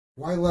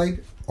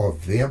Twilight or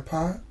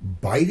vampire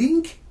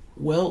biting?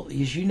 Well,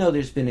 as you know,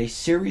 there's been a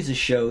series of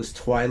shows,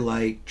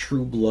 Twilight,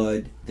 True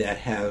Blood, that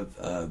have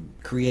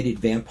created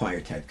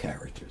vampire-type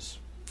characters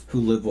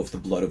who live off the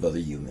blood of other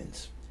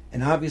humans.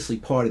 And obviously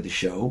part of the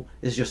show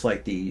is just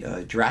like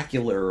the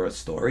Dracula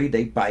story.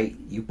 They bite,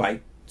 you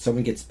bite,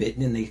 someone gets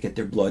bitten and they get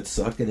their blood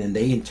sucked, and then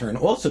they in turn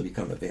also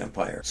become a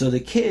vampire. So the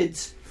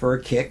kids, for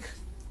a kick,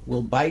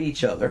 will bite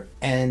each other,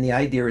 and the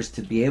idea is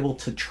to be able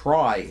to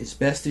try as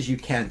best as you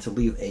can to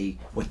leave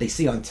what they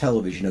see on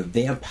television, a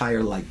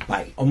vampire-like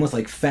bite, almost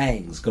like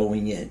fangs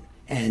going in.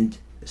 And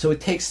so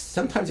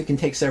sometimes it can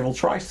take several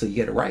tries till you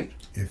get it right.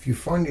 If you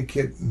find a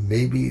kid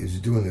maybe is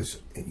doing this,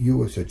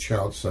 you as a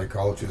child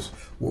psychologist,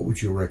 what would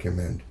you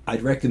recommend?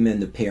 I'd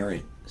recommend the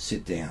parent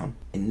sit down,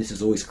 and this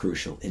is always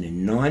crucial, in a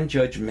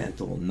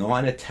non-judgmental,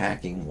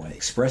 non-attacking way,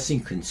 expressing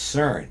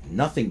concern,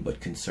 nothing but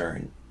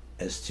concern,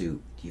 as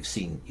to you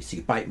see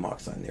bite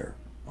marks on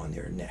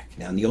their neck.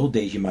 Now, in the old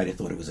days, you might have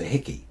thought it was a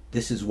hickey.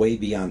 This is way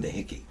beyond a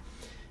hickey.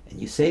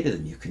 And you say to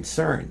them, you're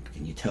concerned.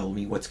 Can you tell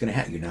me what's going to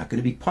happen? You're not going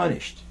to be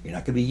punished. You're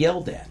not going to be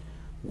yelled at.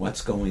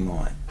 What's going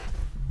on?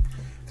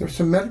 There's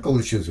some medical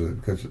issues with it,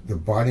 because the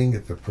biting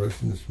at the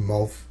person's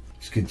mouth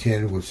is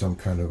contaminated with some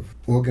kind of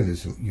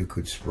organism. You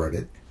could spread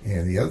it.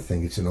 And the other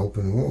thing, it's an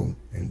open wound.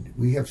 And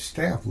we have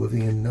staff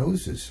living in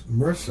noses,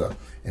 MRSA,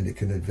 and it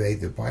can invade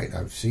the bite.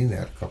 I've seen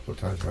that a couple of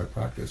times in my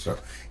practice. So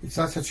it's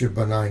not such a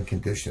benign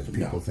condition as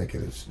people think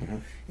it is. Mm-hmm.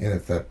 And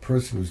if that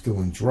person was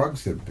doing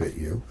drugs that bit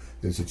you,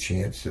 there's a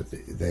chance that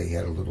they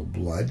had a little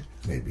blood.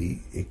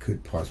 Maybe it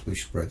could possibly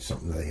spread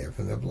something they have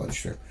in their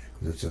bloodstream,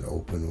 because it's an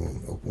open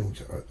wound. Open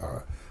wounds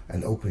are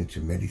an opening to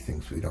many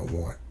things we don't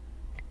want.